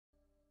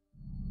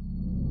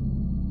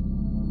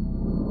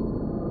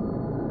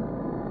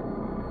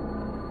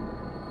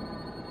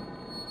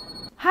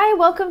Hi,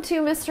 welcome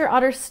to Mr.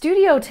 Otter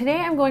Studio. Today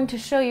I'm going to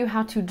show you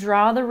how to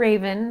draw the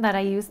raven that I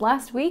used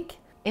last week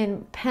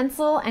in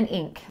pencil and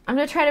ink. I'm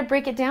going to try to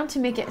break it down to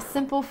make it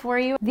simple for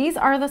you. These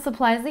are the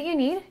supplies that you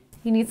need.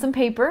 You need some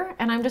paper,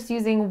 and I'm just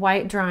using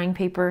white drawing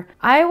paper.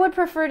 I would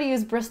prefer to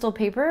use Bristol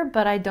paper,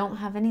 but I don't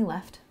have any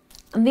left.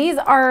 And these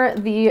are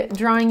the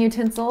drawing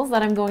utensils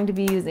that I'm going to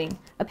be using.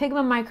 A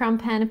Pigma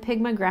Micron pen, a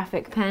Pigma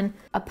graphic pen,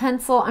 a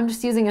pencil. I'm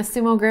just using a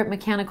Sumo Grip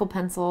mechanical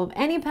pencil.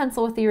 Any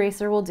pencil with the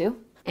eraser will do.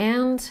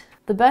 And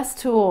the best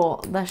tool,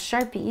 the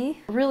Sharpie.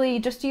 Really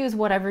just use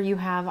whatever you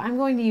have. I'm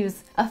going to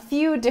use a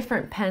few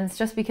different pens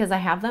just because I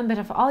have them, but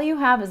if all you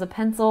have is a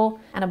pencil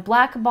and a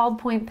black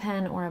ballpoint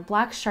pen or a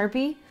black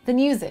Sharpie, then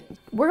use it.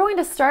 We're going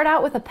to start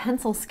out with a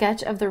pencil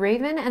sketch of the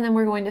raven, and then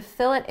we're going to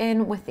fill it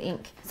in with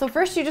ink. So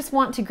first you just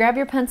want to grab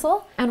your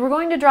pencil, and we're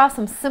going to draw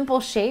some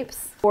simple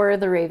shapes for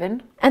the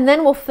raven, and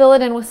then we'll fill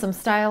it in with some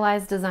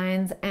stylized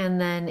designs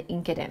and then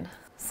ink it in.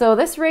 So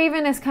this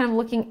raven is kind of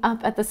looking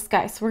up at the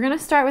sky. So we're going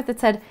to start with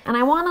its head, and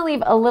I want to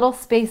leave a little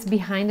space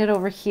behind it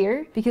over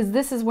here because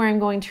this is where I'm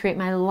going to create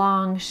my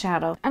long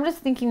shadow. I'm just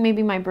thinking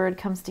maybe my bird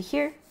comes to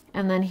here,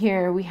 and then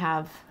here we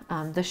have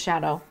the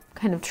shadow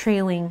kind of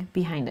trailing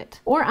behind it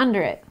or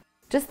under it.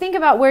 Just think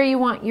about where you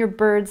want your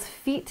bird's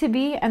feet to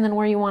be and then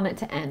where you want it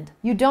to end.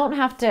 You don't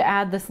have to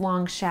add this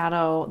long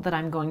shadow that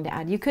I'm going to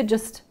add. You could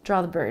just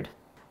draw the bird.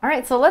 All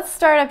right, so let's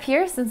start up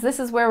here since this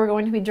is where we're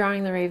going to be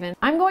drawing the raven.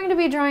 I'm going to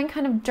be drawing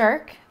kind of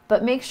dark,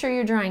 but make sure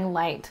you're drawing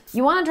light.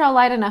 You want to draw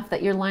light enough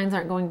that your lines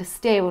aren't going to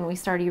stay when we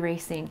start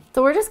erasing.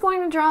 So we're just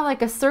going to draw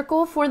like a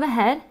circle for the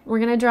head. We're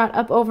going to draw it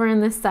up over in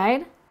this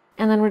side,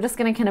 and then we're just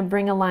going to kind of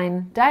bring a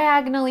line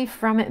diagonally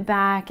from it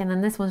back, and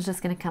then this one's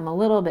just going to come a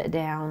little bit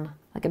down,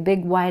 like a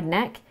big wide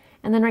neck.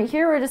 And then right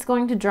here we're just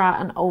going to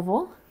draw an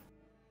oval.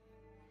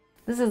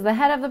 This is the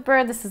head of the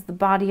bird, this is the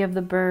body of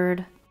the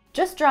bird.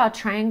 Just draw a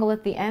triangle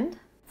at the end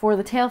for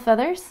the tail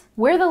feathers.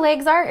 Where the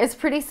legs are is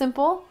pretty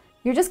simple.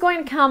 You're just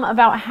going to come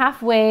about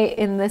halfway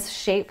in this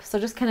shape, so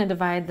just kind of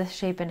divide this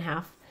shape in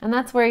half. And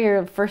that's where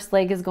your first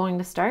leg is going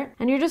to start.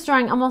 And you're just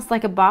drawing almost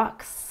like a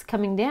box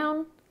coming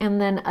down,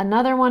 and then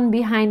another one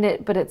behind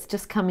it, but it's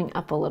just coming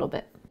up a little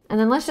bit. And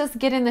then let's just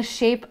get in the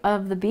shape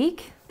of the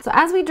beak. So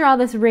as we draw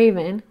this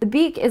raven, the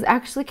beak is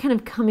actually kind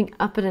of coming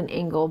up at an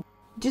angle.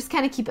 Just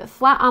kind of keep it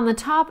flat on the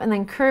top and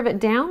then curve it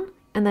down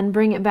and then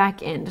bring it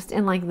back in, just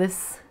in like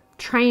this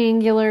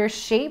triangular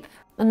shape.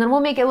 And then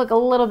we'll make it look a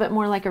little bit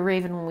more like a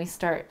raven when we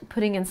start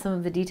putting in some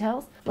of the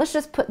details. Let's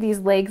just put these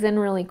legs in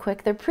really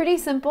quick. They're pretty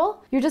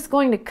simple. You're just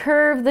going to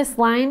curve this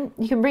line.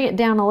 You can bring it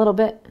down a little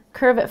bit,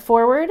 curve it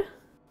forward,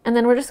 and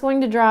then we're just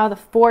going to draw the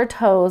 4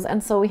 toes.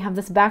 And so we have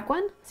this back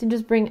one. So you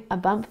just bring a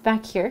bump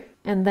back here,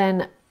 and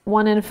then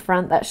one in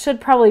front that should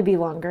probably be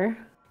longer.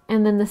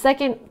 And then the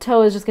second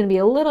toe is just going to be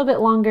a little bit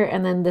longer,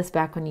 and then this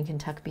back one you can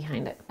tuck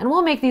behind it. And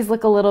we'll make these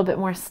look a little bit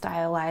more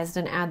stylized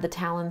and add the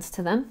talons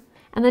to them.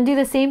 And then do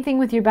the same thing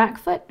with your back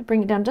foot.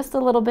 Bring it down just a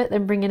little bit,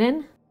 then bring it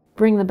in.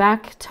 Bring the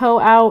back toe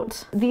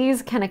out.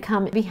 These kind of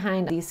come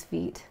behind these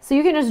feet. So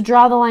you can just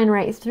draw the line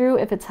right through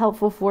if it's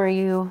helpful for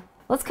you.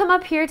 Let's come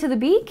up here to the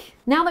beak.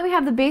 Now that we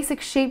have the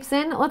basic shapes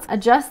in, let's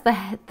adjust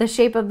the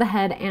shape of the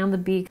head and the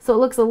beak so it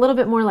looks a little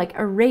bit more like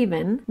a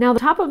raven. Now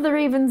the top of the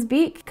raven's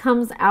beak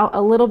comes out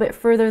a little bit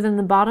further than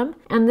the bottom,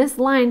 and this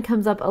line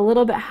comes up a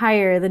little bit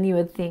higher than you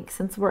would think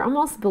since we're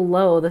almost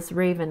below this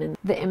raven in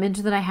the image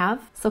that I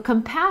have. So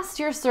come past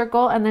your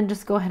circle and then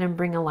just go ahead and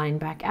bring a line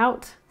back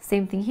out.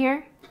 Same thing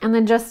here. And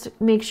then just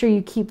make sure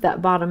you keep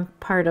that bottom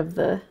part of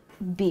the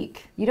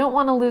beak. You don't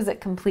want to lose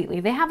it completely.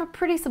 They have a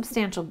pretty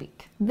substantial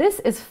beak. This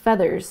is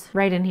feathers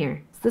right in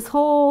here. So this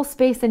whole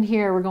space in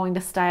here we're going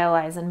to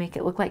stylize and make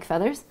it look like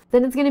feathers.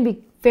 Then it's going to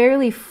be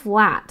fairly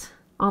flat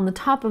on the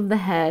top of the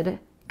head,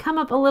 come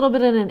up a little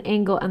bit at an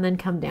angle, and then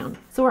come down.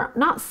 So we're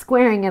not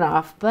squaring it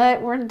off,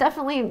 but we're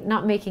definitely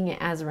not making it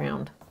as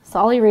round. So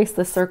I'll erase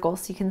the circle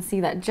so you can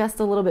see that just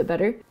a little bit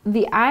better.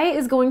 The eye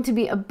is going to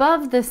be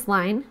above this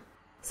line.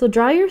 So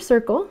draw your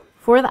circle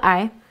for the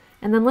eye,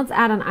 and then let's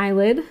add an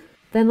eyelid.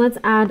 Then let's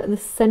add the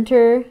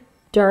center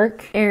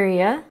dark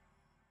area.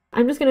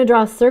 I'm just going to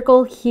draw a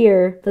circle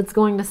here that's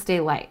going to stay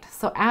light.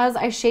 So as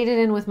I shade it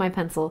in with my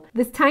pencil,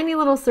 this tiny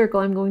little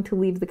circle, I'm going to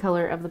leave the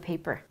color of the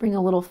paper. Bring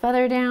a little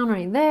feather down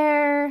right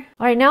there.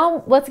 All right,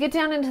 now let's get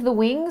down into the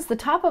wings. The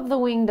top of the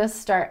wing does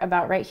start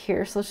about right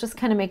here. So let's just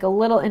kind of make a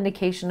little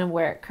indication of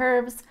where it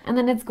curves. And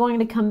then it's going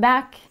to come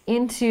back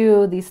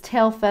into these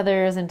tail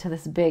feathers, into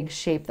this big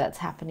shape that's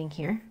happening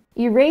here.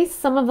 Erase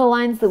some of the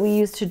lines that we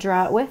used to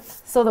draw it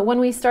with so that when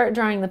we start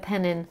drawing the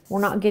pen in, we're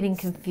not getting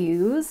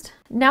confused.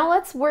 Now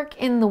let's work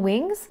in the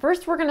wings.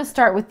 First, we're going to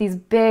start with these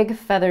big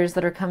feathers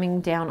that are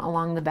coming down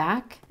along the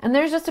back. And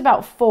there's just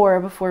about 4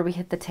 before we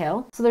hit the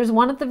tail. So there's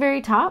one at the very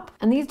top.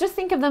 And these, just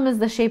think of them as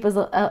the shape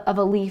of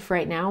a leaf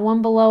right now.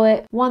 One below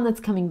it, one that's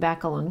coming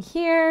back along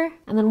here,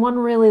 and then one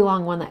really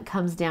long one that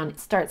comes down. It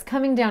starts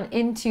coming down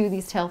into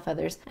these tail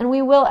feathers. And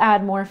we will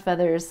add more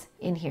feathers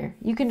in here.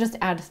 You can just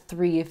add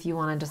 3 if you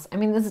want to just, I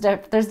mean,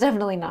 there's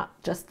definitely not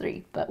just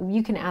 3, but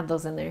you can add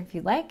those in there if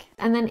you like.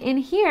 And then in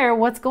here,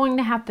 what's going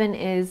to happen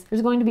is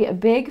there's going to be a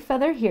big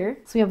feather here.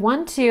 So we have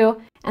 1,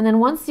 2, and then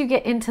once you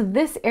get into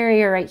this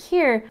area right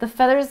here, the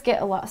feathers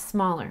get a lot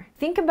smaller.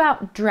 Think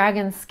about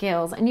dragon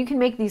scales, and you can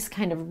make these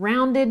kind of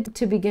rounded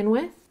to begin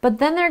with, but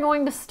then they're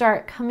going to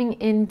start coming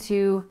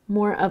into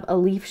more of a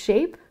leaf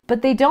shape,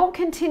 but they don't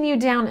continue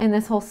down in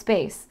this whole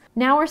space.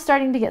 Now we're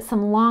starting to get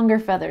some longer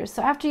feathers.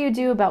 So after you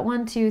do about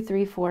 1, 2,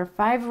 3, 4,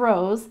 5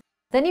 rows,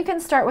 then you can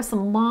start with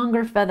some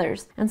longer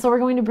feathers. And so we're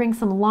going to bring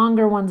some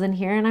longer ones in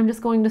here, and I'm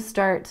just going to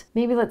start,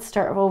 maybe let's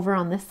start over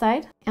on this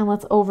side, and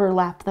let's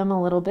overlap them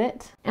a little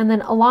bit. And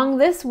then along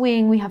this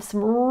wing, we have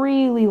some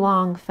really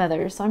long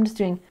feathers. So I'm just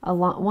doing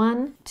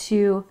 1,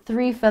 2,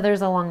 3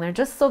 feathers along there,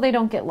 just so they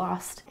don't get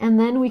lost. And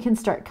then we can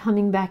start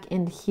coming back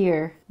in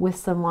here with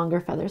some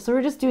longer feathers. So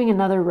we're just doing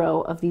another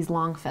row of these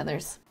long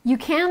feathers. You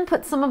can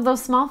put some of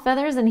those small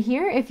feathers in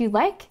here if you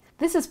like.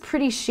 This is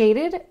pretty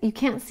shaded. You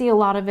can't see a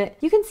lot of it.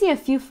 You can see a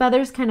few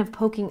feathers kind of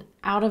poking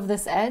out of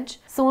this edge.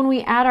 So when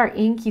we add our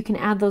ink, you can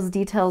add those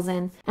details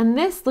in. And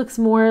this looks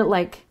more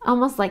like,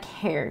 almost like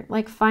hair,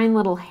 like fine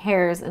little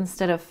hairs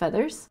instead of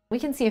feathers. We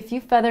can see a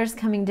few feathers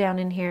coming down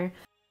in here.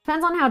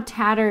 Depends on how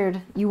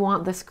tattered you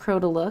want this crow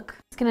to look.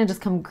 It's gonna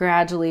just come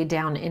gradually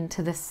down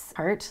into this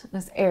part,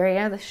 this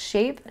area, this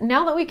shape.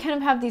 Now that we kind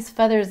of have these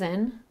feathers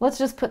in, let's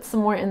just put some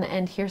more in the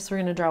end here. So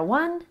we're gonna draw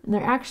 1, and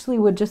there actually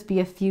would just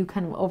be a few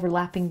kind of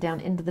overlapping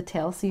down into the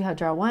tail. So you have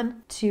draw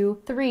 1,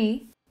 2,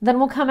 3. Then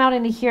we'll come out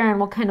into here and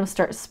we'll kind of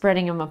start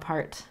spreading them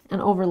apart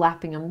and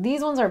overlapping them.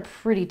 These ones are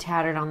pretty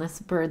tattered on this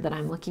bird that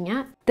I'm looking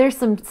at. There's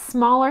some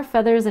smaller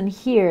feathers in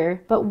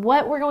here, but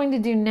what we're going to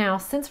do now,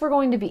 since we're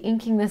going to be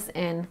inking this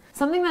in,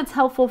 something that's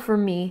helpful for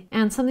me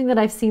and something that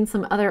I've seen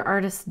some other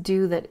artists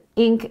do that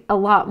ink a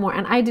lot more,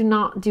 and I do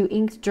not do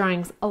inked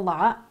drawings a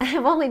lot.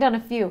 I've only done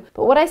a few,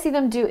 but what I see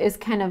them do is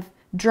kind of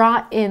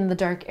draw in the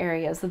dark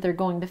areas that they're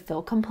going to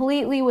fill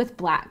completely with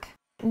black.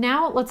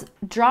 Now let's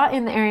draw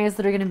in the areas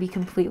that are going to be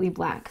completely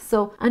black.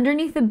 So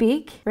underneath the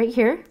beak, right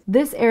here,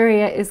 this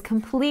area is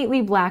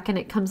completely black and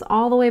it comes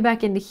all the way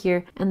back into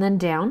here and then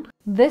down.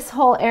 This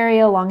whole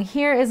area along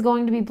here is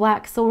going to be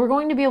black, so we're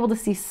going to be able to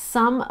see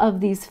some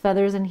of these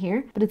feathers in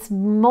here, but it's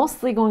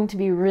mostly going to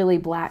be really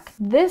black.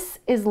 This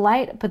is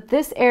light, but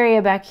this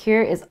area back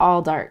here is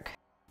all dark.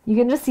 You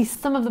can just see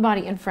some of the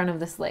body in front of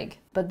this leg,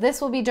 but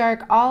this will be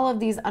dark. All of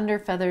these under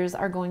feathers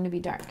are going to be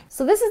dark.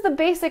 So this is the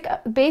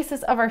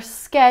basis of our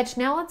sketch.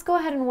 Now let's go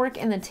ahead and work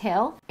in the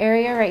tail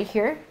area right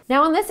here.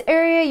 Now in this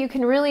area, you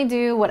can really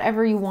do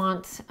whatever you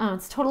want.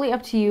 It's totally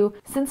up to you.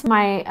 Since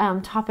my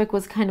topic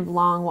was kind of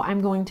long, what I'm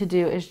going to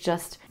do is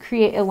just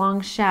create a long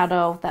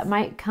shadow that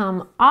might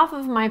come off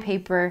of my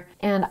paper,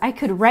 and I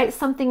could write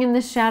something in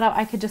this shadow.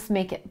 I could just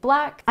make it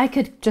black. I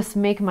could just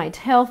make my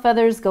tail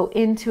feathers go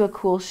into a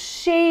cool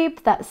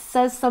shape that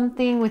says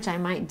something, which I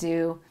might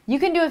do. You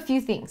can do a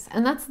few things,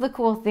 and that's the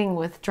cool thing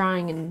with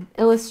drawing and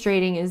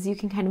illustrating, is you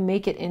can kind of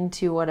make it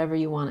into whatever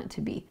you want it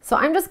to be. So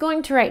I'm just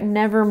going to write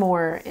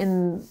nevermore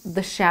in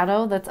the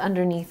shadow that's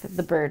underneath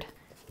the bird.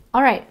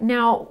 All right,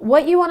 now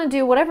what you want to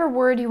do, whatever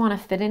word you want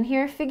to fit in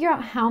here, figure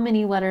out how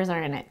many letters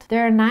are in it.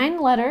 There are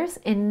 9 letters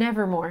in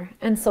nevermore,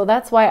 and so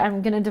that's why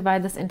I'm going to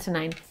divide this into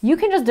 9. You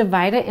can just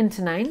divide it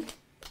into 9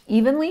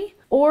 evenly,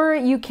 or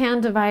you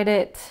can divide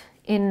it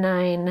in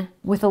 9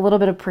 with a little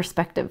bit of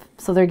perspective.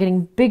 So they're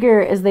getting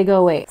bigger as they go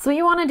away. So what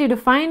you want to do to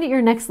find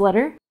your next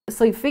letter,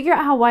 so you figure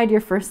out how wide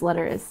your first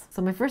letter is.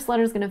 So my first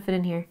letter is going to fit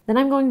in here. Then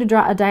I'm going to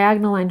draw a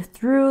diagonal line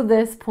through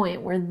this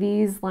point where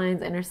these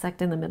lines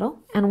intersect in the middle.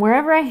 And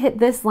wherever I hit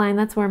this line,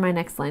 that's where my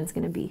next line is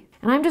going to be.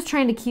 And I'm just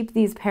trying to keep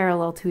these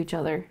parallel to each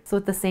other, so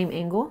at the same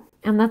angle.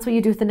 And that's what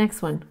you do with the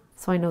next one.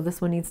 So I know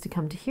this one needs to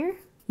come to here.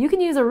 You can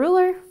use a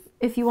ruler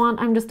if you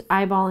want. I'm just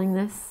eyeballing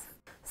this.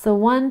 So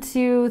 1,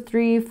 2,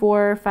 3,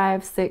 4,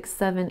 5, 6,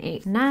 7,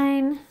 8,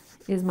 9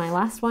 is my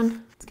last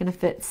one. It's going to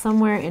fit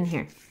somewhere in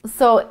here.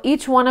 So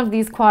each one of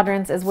these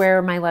quadrants is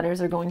where my letters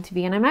are going to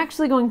be, and I'm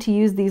actually going to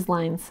use these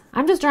lines.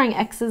 I'm just drawing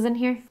X's in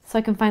here so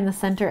I can find the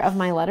center of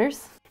my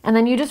letters. And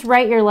then you just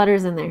write your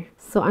letters in there.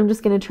 So I'm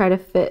just going to try to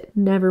fit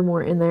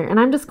nevermore in there. And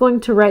I'm just going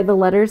to write the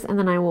letters, and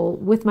then I will,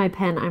 with my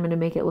pen, I'm going to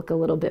make it look a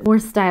little bit more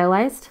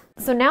stylized.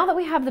 So now that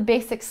we have the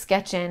basic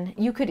sketch in,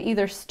 you could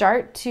either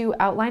start to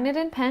outline it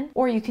in pen,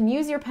 or you can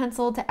use your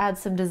pencil to add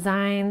some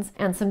designs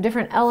and some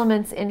different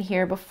elements in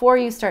here before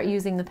you start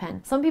using the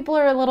pen. Some people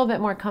are a little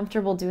bit more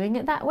comfortable doing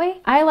it that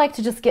way. I like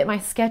to just get my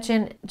sketch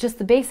in, just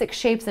the basic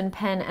shapes in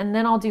pen, and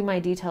then I'll do my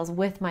details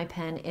with my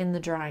pen in the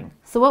drawing.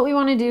 So what we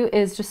want to do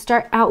is just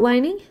start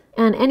outlining.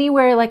 And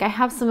anywhere, like I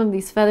have some of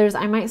these feathers,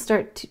 I might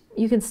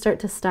you can start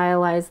to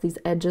stylize these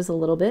edges a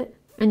little bit.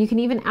 And you can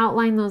even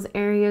outline those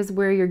areas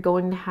where you're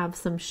going to have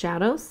some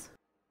shadows.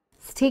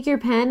 So take your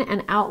pen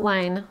and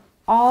outline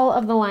all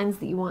of the lines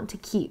that you want to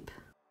keep.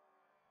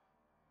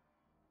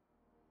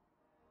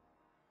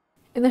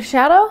 In the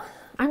shadow,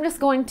 I'm just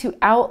going to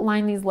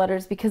outline these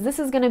letters because this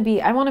is going to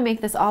be, I want to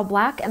make this all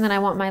black and then I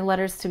want my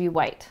letters to be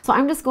white. So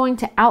I'm just going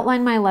to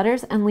outline my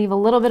letters and leave a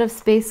little bit of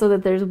space so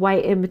that there's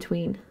white in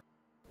between.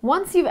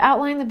 Once you've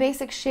outlined the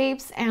basic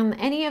shapes and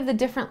any of the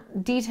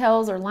different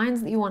details or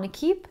lines that you want to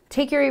keep,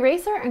 take your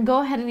eraser and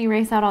go ahead and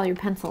erase out all your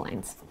pencil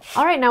lines.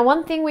 All right, now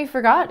one thing we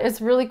forgot is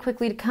really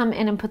quickly to come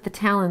in and put the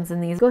talons in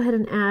these. Go ahead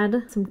and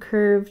add some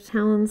curved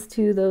talons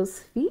to those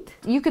feet.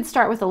 You could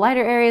start with the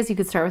lighter areas, you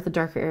could start with the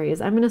darker areas.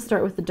 I'm gonna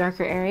start with the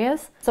darker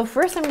areas. So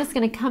first I'm just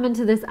gonna come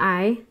into this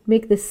eye,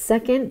 make this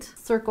second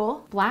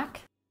circle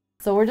black.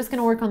 So we're just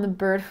gonna work on the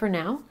bird for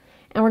now.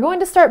 And we're going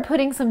to start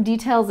putting some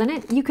details in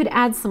it. You could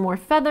add some more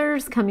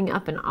feathers coming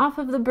up and off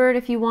of the bird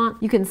if you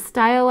want. You can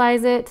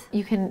stylize it.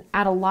 You can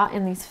add a lot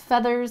in these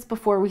feathers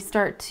before we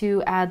start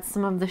to add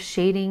some of the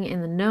shading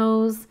in the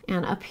nose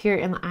and up here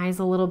in the eyes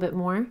a little bit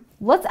more.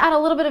 Let's add a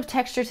little bit of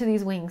texture to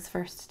these wings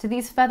first, to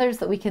these feathers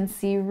that we can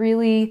see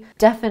really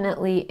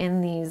definitely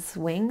in these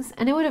wings.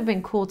 And it would have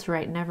been cool to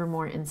write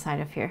nevermore inside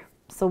of here.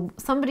 So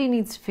somebody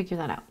needs to figure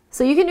that out.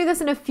 So you can do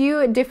this in a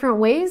few different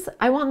ways.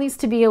 I want these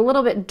to be a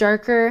little bit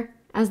darker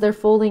as they're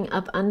folding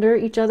up under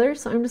each other.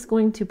 So I'm just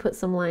going to put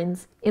some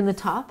lines in the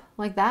top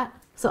like that.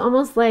 So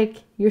almost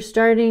like you're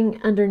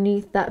starting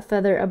underneath that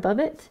feather above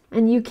it.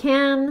 And you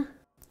can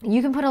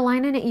put a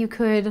line in it. You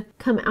could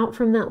come out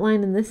from that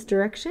line in this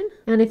direction.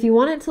 And if you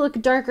want it to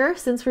look darker,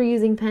 since we're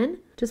using pen,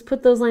 just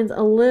put those lines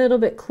a little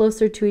bit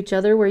closer to each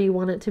other where you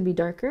want it to be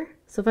darker.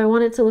 So if I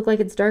want it to look like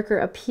it's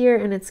darker up here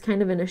and it's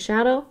kind of in a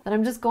shadow, then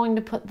I'm just going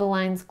to put the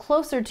lines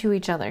closer to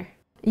each other.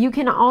 You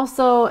can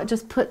also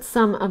just put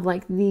some of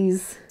like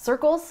these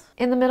circles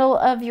in the middle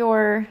of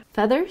your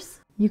feathers.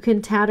 You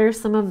can tatter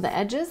some of the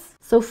edges.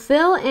 So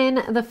fill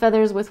in the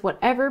feathers with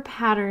whatever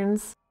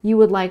patterns you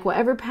would like,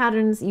 whatever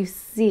patterns you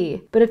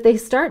see. But if they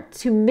start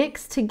to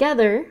mix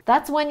together,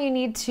 that's when you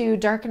need to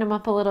darken them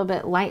up a little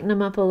bit, lighten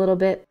them up a little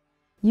bit.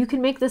 You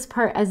can make this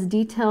part as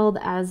detailed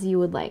as you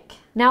would like.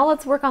 Now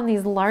let's work on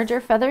these larger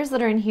feathers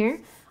that are in here.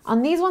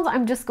 On these ones,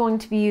 I'm just going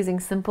to be using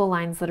simple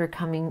lines that are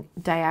coming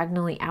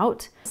diagonally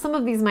out. Some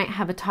of these might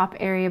have a top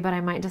area, but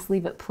I might just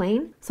leave it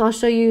plain. So I'll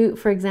show you,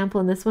 for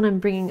example, in this one, I'm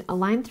bringing a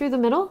line through the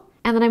middle,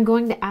 and then I'm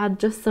going to add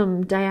just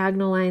some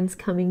diagonal lines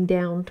coming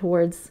down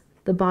towards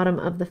the bottom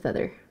of the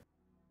feather.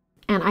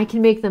 And I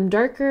can make them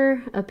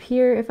darker up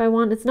here if I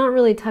want. It's not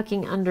really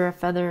tucking under a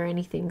feather or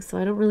anything, so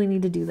I don't really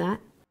need to do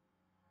that.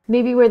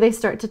 Maybe where they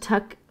start to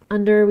tuck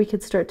under, we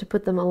could start to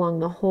put them along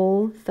the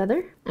whole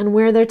feather. And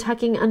where they're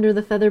tucking under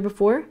the feather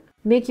before,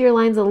 make your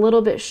lines a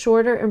little bit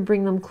shorter and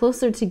bring them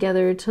closer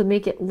together to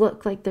make it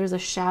look like there's a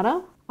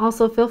shadow.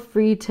 Also, feel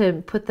free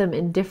to put them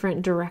in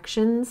different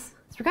directions.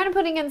 So we're kind of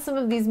putting in some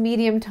of these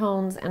medium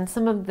tones and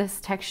some of this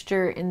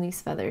texture in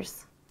these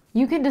feathers.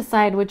 You can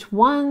decide which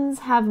ones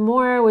have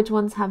more, which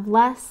ones have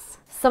less.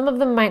 Some of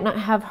them might not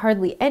have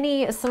hardly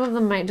any. Some of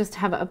them might just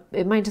have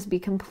it might just be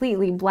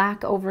completely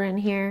black over in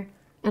here.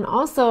 And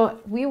also,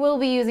 we will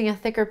be using a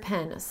thicker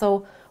pen,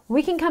 so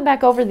we can come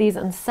back over these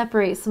and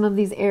separate some of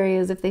these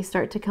areas if they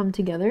start to come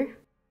together.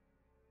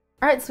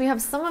 All right, so we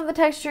have some of the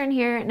texture in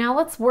here. Now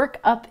let's work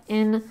up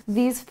in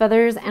these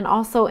feathers and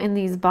also in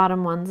these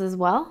bottom ones as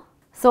well.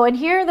 So in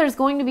here, there's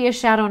going to be a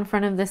shadow in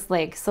front of this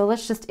leg. So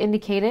let's just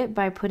indicate it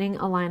by putting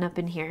a line up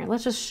in here.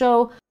 Let's just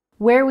show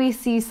where we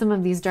see some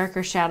of these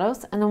darker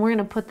shadows, and then we're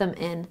gonna put them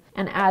in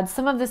and add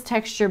some of this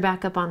texture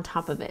back up on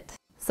top of it.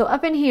 So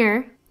up in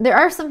here, there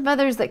are some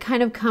feathers that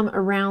kind of come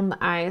around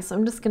the eye. So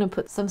I'm just gonna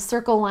put some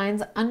circle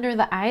lines under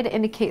the eye to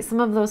indicate some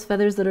of those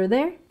feathers that are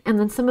there. And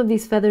then some of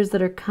these feathers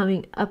that are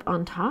coming up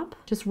on top,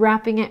 just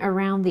wrapping it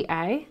around the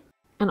eye.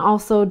 And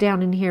also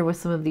down in here with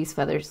some of these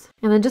feathers.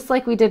 And then just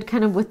like we did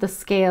kind of with the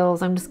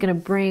scales, I'm just gonna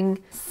bring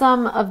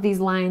some of these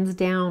lines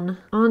down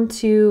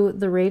onto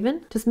the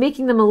raven, just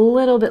making them a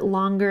little bit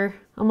longer,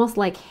 almost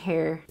like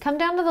hair. Come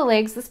down to the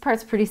legs. This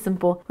part's pretty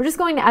simple. We're just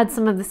going to add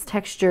some of this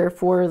texture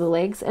for the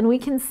legs, and we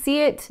can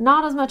see it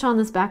not as much on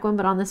this back one,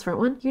 but on this front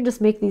one. You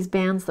just make these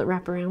bands that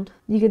wrap around.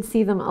 You can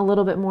see them a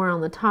little bit more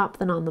on the top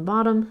than on the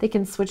bottom. They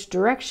can switch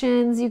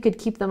directions. You could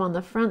keep them on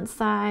the front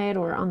side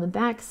or on the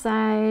back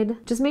side.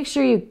 Just make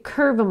sure you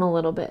curve them a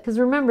little bit, because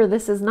remember,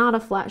 this is not a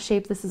flat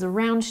shape, this is a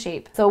round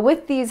shape. So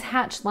with these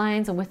hatched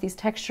lines and with these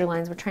texture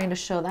lines, we're trying to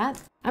show that.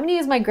 I'm gonna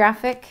use my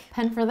graphic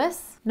pen for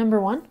this,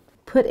 number 1.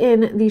 Put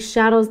in these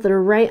shadows that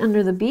are right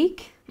under the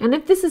beak. And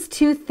if this is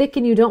too thick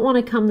and you don't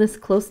want to come this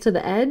close to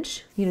the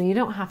edge, you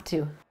don't have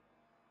to.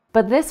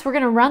 But this, we're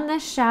going to run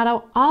this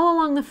shadow all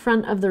along the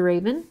front of the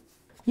raven.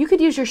 You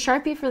could use your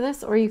Sharpie for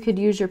this, or you could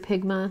use your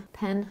Pigma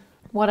pen.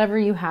 Whatever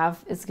you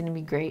have is going to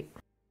be great.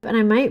 And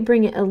I might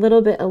bring it a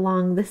little bit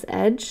along this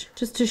edge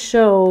just to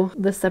show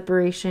the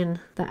separation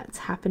that's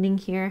happening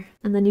here.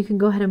 And then you can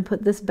go ahead and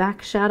put this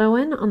back shadow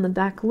in on the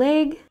back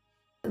leg.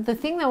 The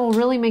thing that will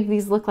really make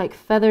these look like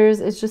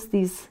feathers is just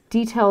these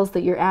details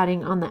that you're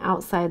adding on the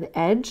outside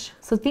edge.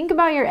 So think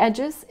about your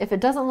edges. If it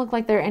doesn't look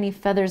like there are any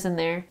feathers in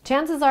there,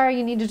 chances are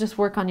you need to just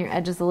work on your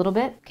edges a little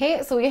bit.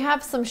 Okay, so we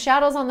have some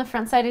shadows on the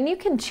front side, and you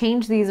can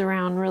change these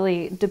around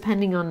really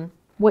depending on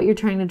what you're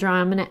trying to draw.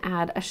 I'm going to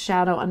add a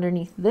shadow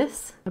underneath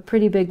this, a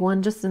pretty big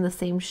one just in the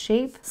same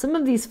shape. Some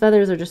of these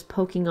feathers are just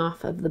poking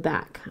off of the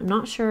back. I'm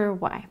not sure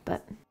why,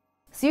 but...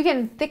 So you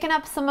can thicken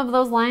up some of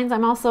those lines.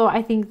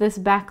 I think this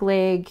back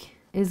leg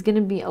is going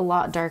to be a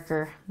lot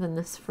darker than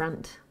this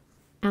front.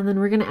 And then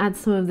we're going to add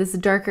some of this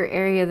darker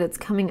area that's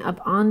coming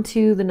up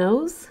onto the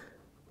nose.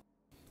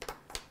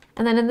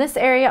 And then in this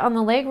area on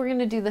the leg, we're going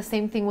to do the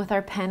same thing with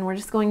our pen. We're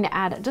just going to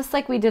add, just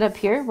like we did up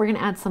here, we're going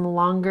to add some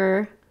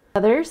longer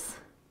feathers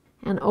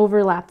and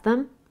overlap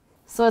them.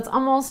 So it's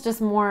almost just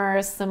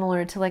more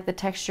similar to like the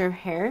texture of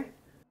hair.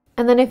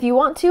 And then if you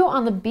want to,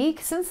 on the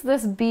beak, since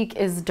this beak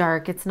is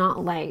dark, it's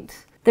not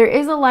light, there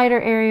is a lighter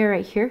area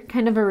right here,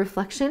 kind of a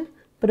reflection.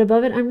 But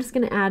above it, I'm just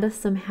going to add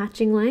some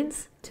hatching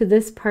lines to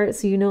this part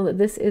so you know that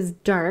this is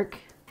dark.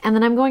 And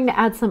then I'm going to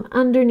add some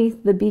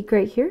underneath the beak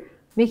right here,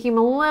 making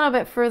them a little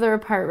bit further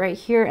apart right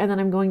here, and then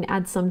I'm going to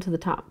add some to the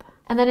top.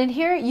 And then in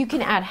here, you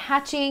can add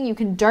hatching, you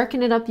can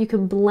darken it up, you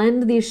can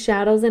blend these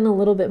shadows in a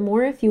little bit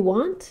more if you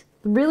want.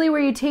 Really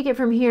where you take it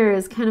from here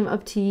is kind of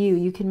up to you.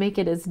 You can make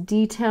it as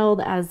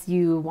detailed as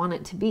you want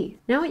it to be.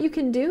 Now what you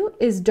can do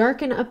is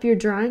darken up your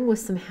drawing with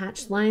some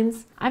hatched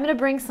lines. I'm going to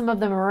bring some of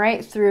them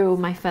right through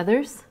my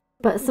feathers,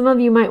 but some of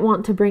you might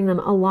want to bring them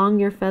along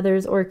your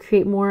feathers or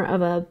create more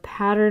of a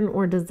pattern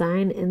or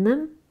design in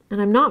them.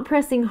 And I'm not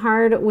pressing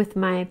hard with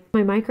my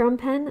micron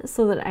pen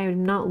so that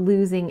I'm not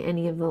losing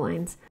any of the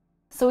lines.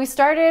 So we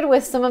started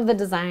with some of the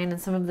design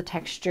and some of the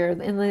texture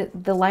in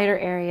the lighter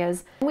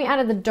areas. We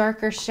added the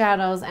darker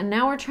shadows, and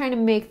now we're trying to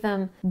make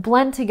them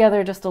blend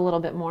together just a little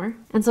bit more.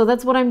 And so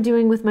that's what I'm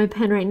doing with my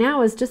pen right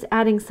now, is just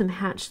adding some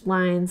hatched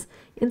lines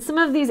in some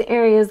of these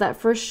areas that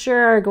for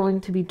sure are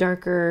going to be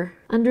darker.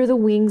 Under the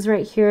wings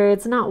right here,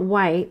 it's not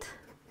white.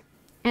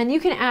 And you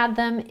can add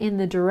them in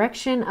the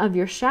direction of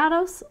your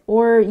shadows,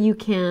 or you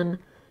can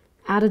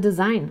add a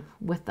design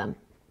with them.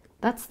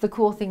 That's the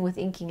cool thing with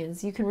inking,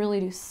 is you can really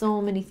do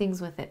so many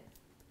things with it.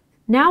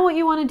 Now what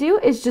you want to do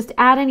is just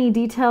add any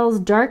details,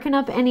 darken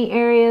up any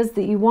areas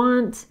that you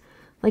want.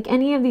 Like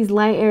any of these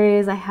light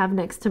areas I have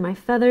next to my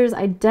feathers,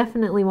 I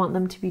definitely want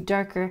them to be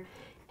darker.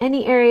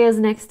 Any areas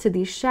next to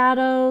these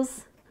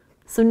shadows.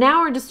 So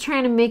now we're just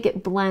trying to make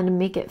it blend,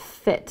 make it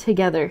fit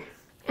together.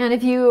 And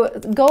if you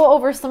go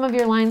over some of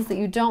your lines that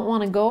you don't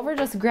want to go over,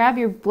 just grab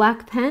your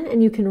black pen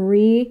and you can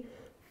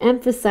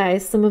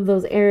re-emphasize some of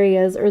those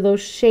areas or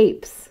those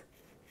shapes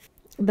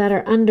that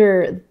are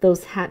under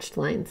those hatched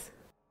lines.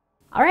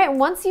 All right,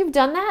 once you've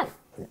done that,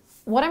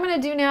 what I'm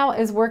going to do now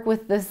is work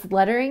with this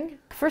lettering.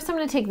 First, I'm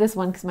going to take this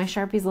one because my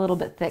Sharpie's a little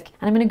bit thick,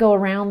 and I'm going to go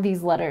around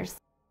these letters.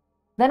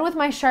 Then with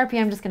my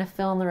Sharpie, I'm just going to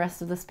fill in the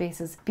rest of the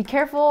spaces. Be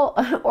careful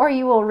or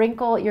you will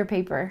wrinkle your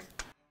paper.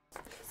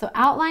 So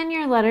outline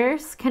your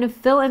letters, kind of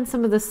fill in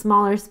some of the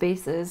smaller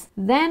spaces.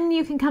 Then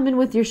you can come in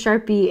with your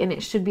Sharpie and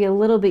it should be a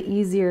little bit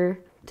easier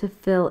to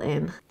fill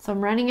in. So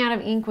I'm running out of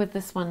ink with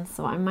this one,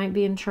 so I might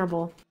be in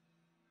trouble.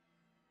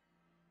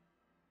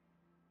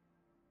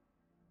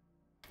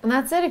 And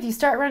that's it. If you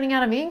start running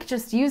out of ink,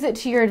 just use it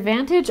to your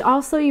advantage.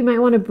 Also, you might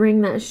want to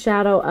bring that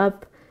shadow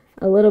up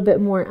a little bit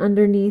more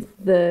underneath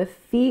the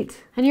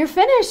feet. And you're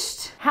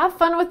finished. Have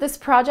fun with this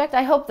project.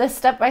 I hope this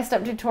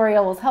step-by-step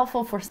tutorial was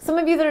helpful for some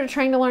of you that are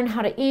trying to learn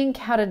how to ink,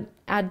 how to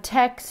add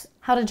text,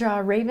 how to draw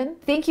a raven.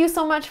 Thank you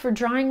so much for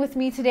drawing with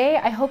me today.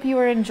 I hope you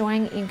are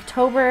enjoying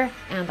Inktober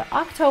and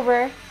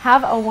October.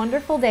 Have a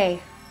wonderful day.